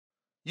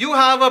You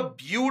have a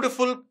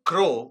beautiful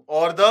crow,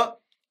 or the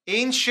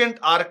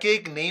ancient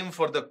archaic name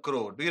for the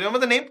crow. Do you remember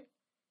the name?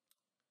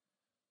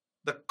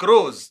 The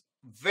crows,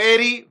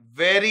 very,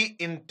 very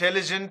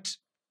intelligent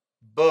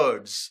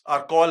birds,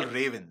 are called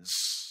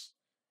ravens.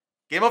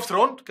 Game of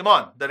Thrones, come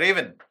on, the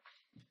raven.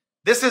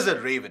 This is a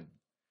raven.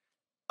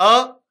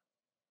 A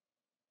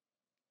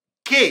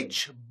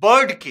cage,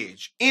 bird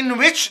cage, in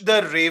which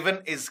the raven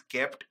is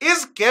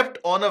kept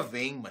on a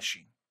weighing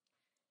machine.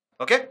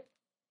 Okay?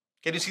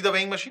 Can you see the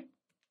weighing machine?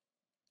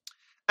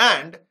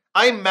 And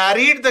I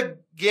married the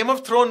Game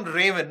of Thrones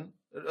raven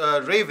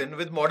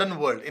with modern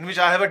world, in which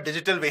I have a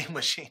digital weighing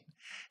machine.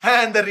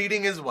 And the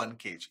reading is 1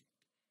 kg.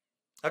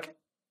 Okay?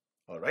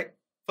 Alright.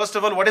 First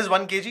of all, what is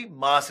 1 kg?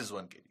 Mass is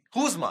 1 kg.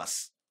 Whose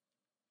mass?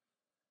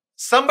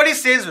 Somebody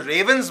says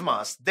raven's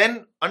mass,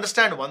 then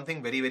understand one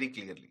thing very, very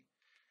clearly.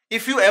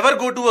 If you ever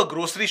go to a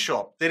grocery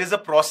shop, there is a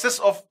process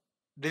of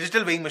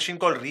digital weighing machine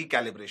called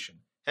recalibration.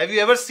 Have you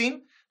ever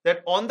seen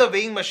that on the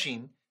weighing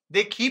machine,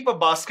 they keep a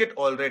basket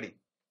already?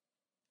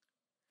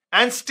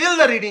 And still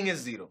the reading is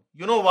 0.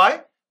 You know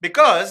why?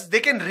 Because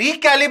they can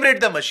recalibrate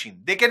the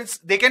machine. They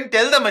can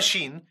tell the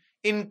machine,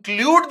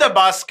 include the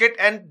basket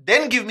and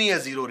then give me a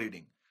 0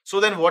 reading. So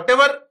then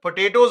whatever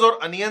potatoes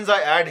or onions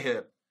I add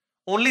here,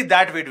 only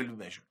that weight will be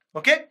measured.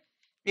 Okay?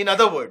 In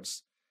other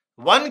words,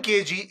 1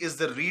 kg is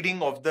the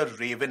reading of the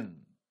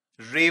raven.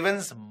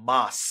 Raven's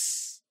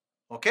mass.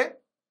 Okay?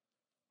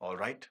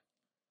 Alright.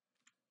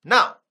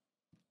 Now,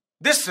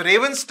 this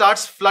raven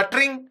starts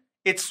fluttering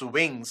its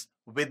wings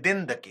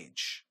within the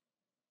cage.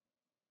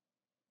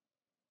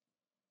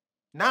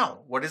 Now,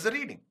 what is the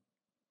reading?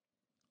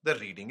 The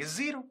reading is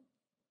 0.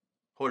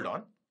 Hold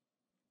on.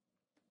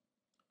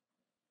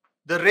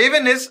 The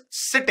raven is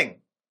sitting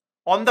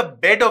on the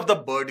bed of the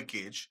bird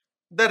cage.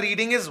 The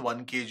reading is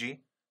 1 kg.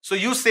 So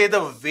you say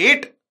the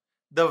weight,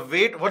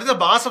 what is the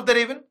mass of the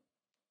raven?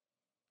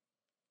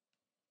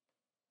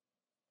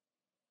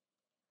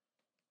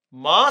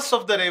 Mass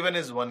of the raven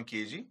is 1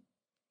 kg.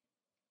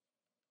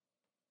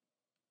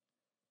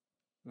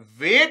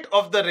 Weight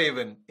of the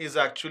raven is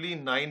actually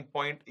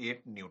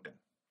 9.8 Newton.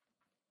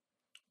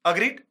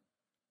 Agreed?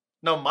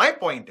 Now my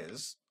point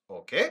is,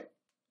 okay,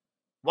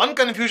 one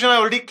confusion I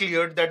already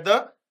cleared, that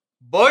the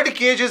bird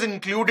cage is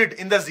included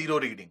in the 0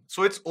 reading.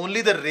 So it's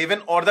only the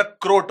raven or the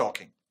crow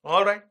talking.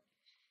 Alright.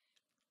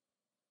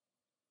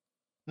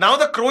 Now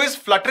the crow is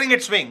fluttering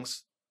its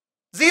wings.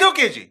 0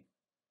 kg.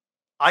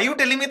 Are you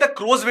telling me the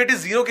crow's weight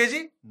is 0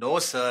 kg? No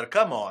sir,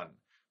 come on.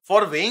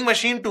 For weighing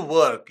machine to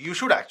work, you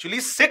should actually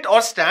sit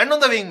or stand on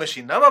the weighing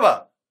machine, na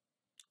baba?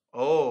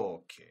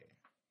 Okay.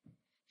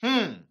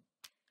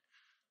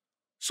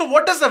 So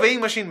what does the weighing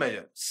machine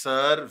measure?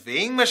 Sir,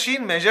 weighing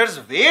machine measures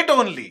weight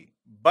only,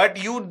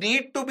 but you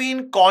need to be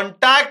in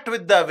contact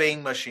with the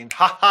weighing machine.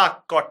 Haha,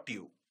 caught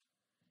you.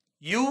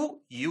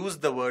 You use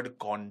the word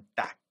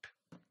contact.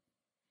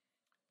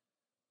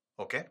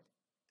 Okay.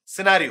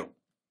 Scenario.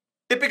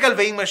 Typical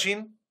weighing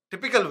machine,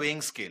 typical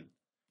weighing scale.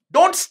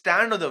 Don't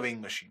stand on the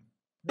weighing machine.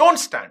 Don't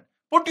stand.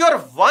 Put your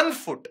 1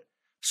 foot.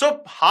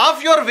 So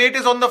half your weight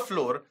is on the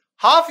floor,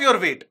 half your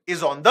weight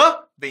is on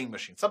the weighing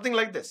machine. Something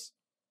like this.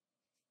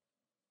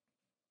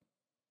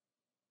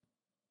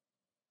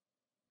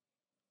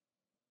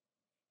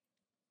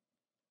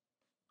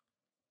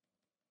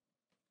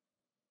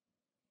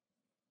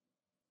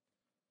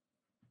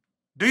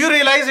 Do you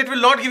realize it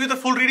will not give you the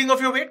full reading of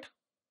your weight?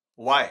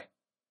 Why?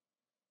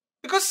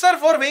 Because sir,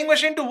 for weighing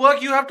machine to work,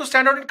 you have to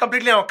stand on it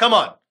completely now. Come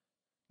on.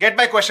 Get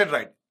my question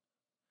right.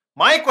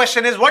 My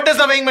question is, what does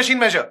the weighing machine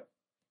measure?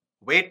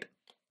 Weight.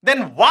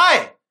 Then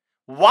why?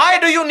 Why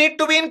do you need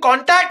to be in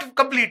contact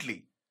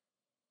completely?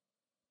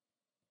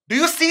 Do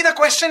you see the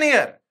question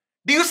here?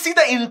 Do you see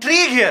the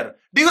intrigue here?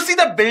 Do you see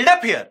the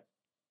build-up here?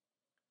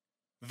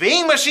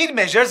 Weighing machine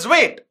measures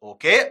weight.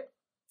 Okay,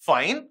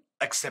 fine,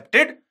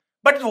 accepted.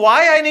 But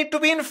why I need to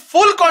be in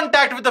full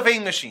contact with the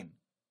weighing machine?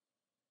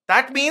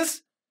 That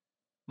means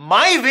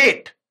my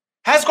weight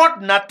has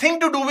got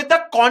nothing to do with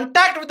the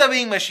contact with the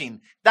weighing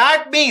machine.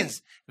 That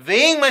means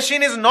weighing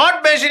machine is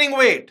not measuring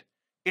weight.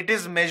 It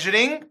is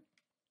measuring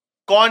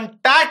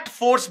contact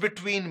force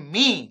between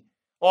me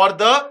or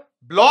the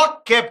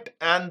block kept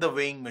and the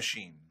weighing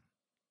machine.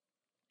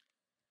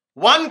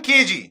 1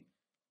 kg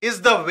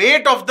is the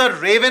weight of the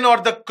raven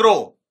or the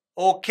crow.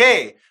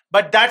 Okay,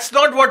 but that's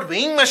not what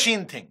weighing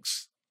machine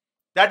thinks.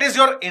 That is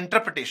your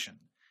interpretation.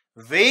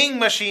 Weighing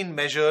machine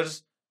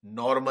measures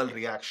normal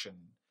reaction.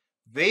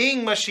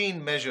 Weighing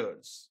machine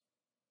measures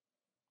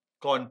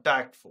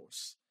contact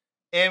force.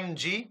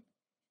 mg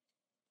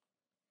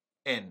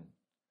n.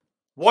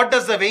 What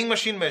does the weighing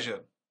machine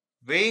measure?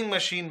 Weighing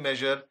machine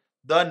measure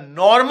the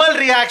normal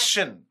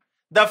reaction,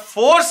 the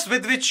force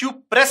with which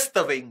you press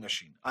the weighing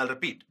machine. I'll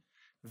repeat.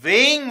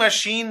 Weighing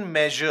machine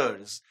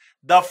measures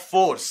the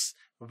force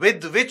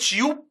with which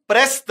you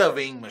press the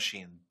weighing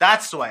machine.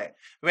 That's why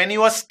when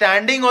you are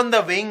standing on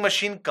the weighing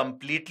machine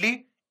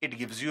completely, it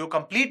gives you a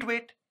complete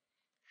weight.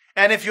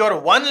 And if your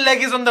one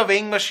leg is on the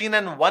weighing machine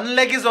and one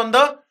leg is on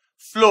the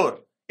floor,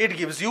 it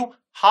gives you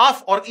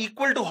half or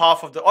equal to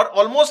half of the, or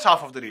almost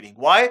half of the reading.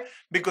 Why?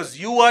 Because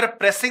you are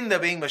pressing the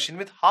weighing machine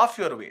with half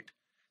your weight.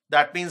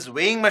 That means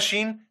weighing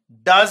machine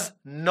does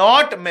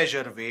not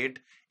measure weight.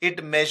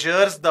 It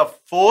measures the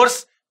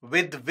force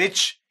with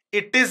which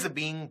it is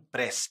being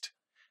pressed.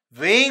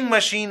 Weighing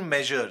machine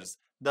measures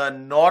the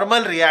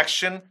normal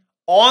reaction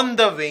on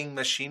the weighing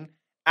machine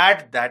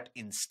at that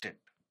instant.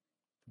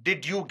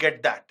 Did you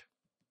get that?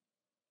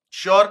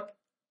 Sure?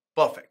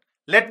 Perfect.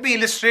 Let me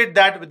illustrate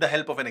that with the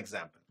help of an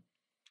example.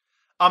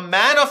 A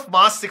man of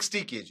mass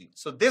 60 kg.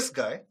 So this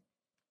guy,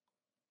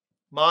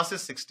 mass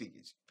is 60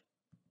 kg,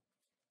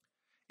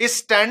 is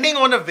standing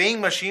on a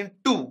weighing machine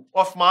 2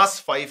 of mass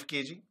 5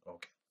 kg.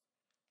 Okay.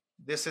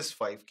 This is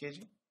 5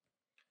 kg.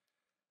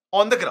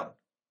 On the ground.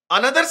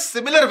 Another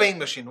similar weighing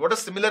machine. What does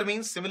similar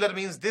mean? Similar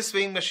means this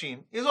weighing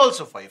machine is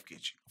also 5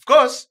 kg. Of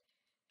course,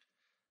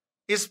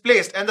 is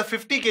placed and the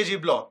 50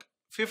 kg block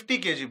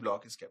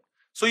is kept.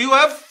 So you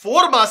have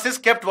 4 masses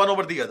kept one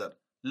over the other.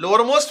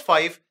 Lowermost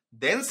 5,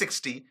 then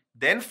 60,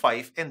 then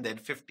 5 and then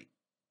 50.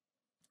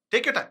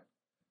 Take your time.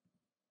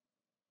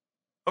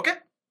 Okay.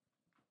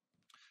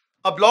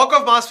 A block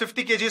of mass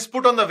 50 kg is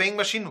put on the weighing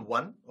machine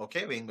 1.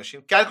 Okay, weighing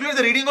machine. Calculate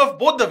the reading of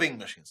both the weighing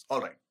machines.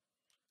 All right.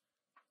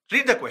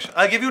 Read the question.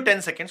 I'll give you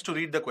 10 seconds to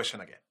read the question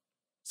again.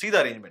 See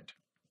the arrangement.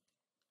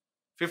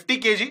 50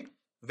 kg,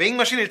 weighing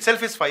machine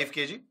itself is 5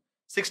 kg,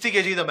 60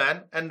 kg the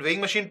man, and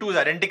weighing machine 2 is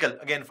identical,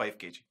 again 5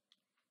 kg.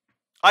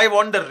 I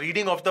want the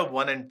reading of the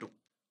 1 and 2.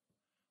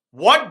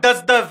 What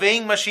does the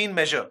weighing machine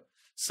measure?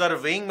 Sir,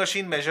 weighing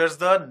machine measures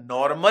the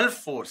normal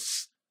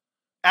force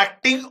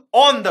acting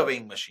on the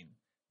weighing machine.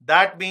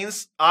 That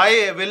means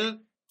I will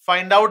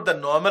find out the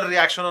normal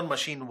reaction on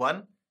machine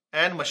 1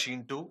 and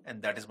machine 2,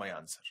 and that is my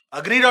answer.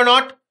 Agreed or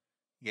not?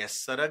 Yes,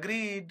 sir,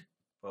 agreed.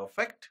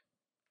 Perfect.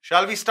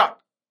 Shall we start?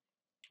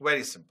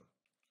 Very simple.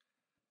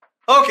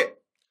 Okay.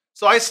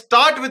 So I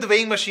start with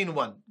weighing machine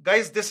 1.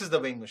 Guys, this is the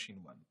weighing machine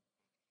 1.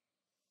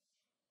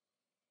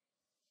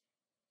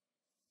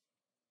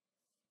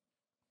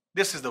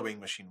 This is the weighing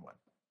machine 1.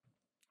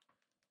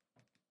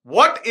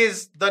 What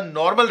is the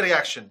normal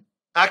reaction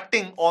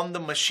acting on the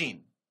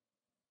machine?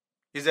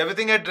 Is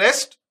everything at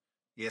rest?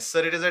 Yes,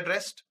 sir, it is at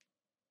rest.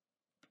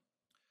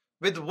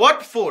 With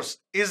what force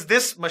is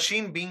this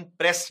machine being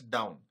pressed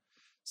down?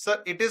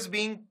 Sir, it is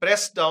being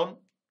pressed down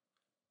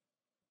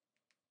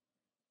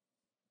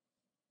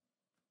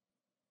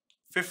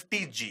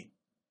 50 G.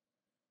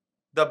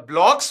 The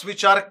blocks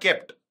which are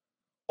kept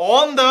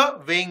on the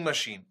weighing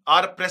machine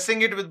are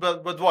pressing it with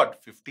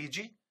what? 50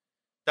 G.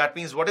 That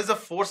means what is the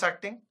force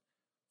acting?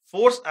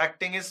 Force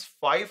acting is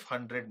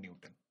 500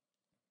 Newton.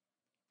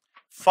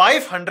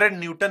 500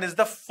 Newton is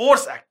the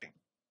force acting,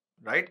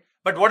 right?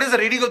 But what is the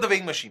reading of the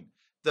weighing machine?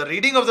 The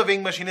reading of the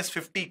weighing machine is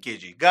 50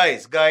 kg.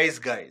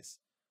 Guys.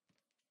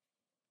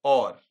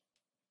 Or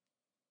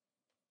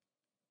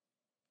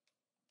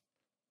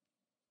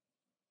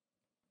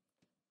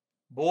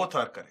both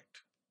are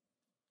correct.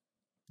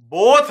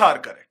 Both are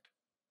correct.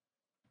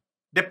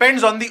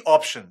 Depends on the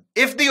option.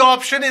 If the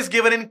option is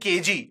given in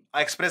kg,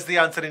 I express the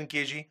answer in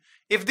kg.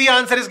 If the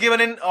answer is given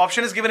in,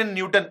 option is given in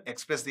Newton,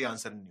 express the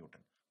answer in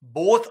Newton.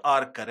 Both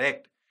are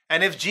correct.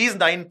 And if G is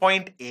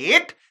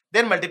 9.8,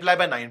 then multiply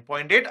by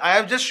 9.8. I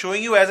am just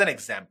showing you as an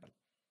example.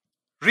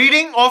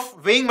 Reading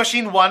of weighing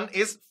machine 1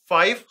 is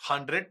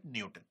 500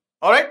 Newton.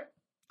 Alright?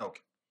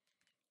 Okay.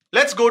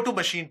 Let's go to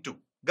machine 2.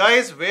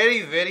 Guys,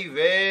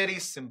 very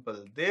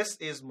simple. This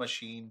is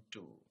machine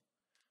 2.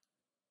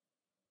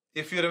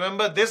 If you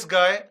remember, this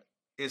guy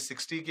is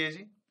 60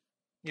 kg.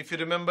 If you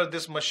remember,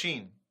 this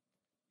machine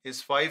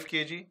is 5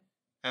 kg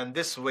and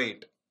this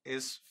weight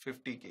is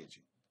 50 kg.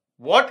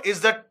 What is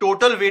the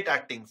total weight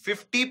acting?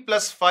 50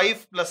 plus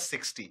 5 plus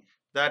 60.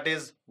 That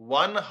is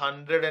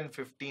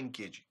 115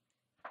 kg.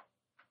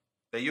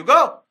 There you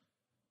go.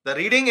 The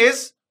reading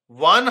is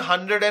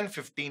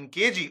 115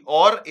 kg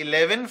or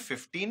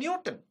 1150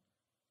 Newton.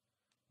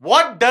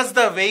 What does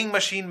the weighing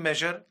machine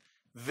measure?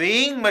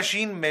 Weighing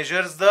machine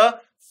measures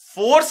the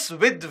force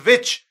with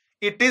which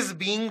it is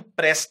being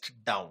pressed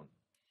down.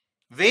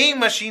 Weighing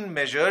machine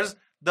measures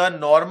the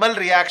normal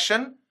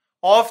reaction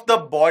of the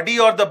body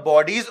or the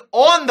bodies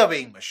on the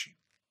weighing machine.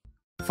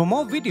 For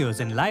more videos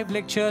and live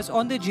lectures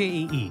on the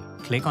JEE,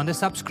 click on the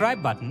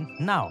subscribe button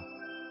now.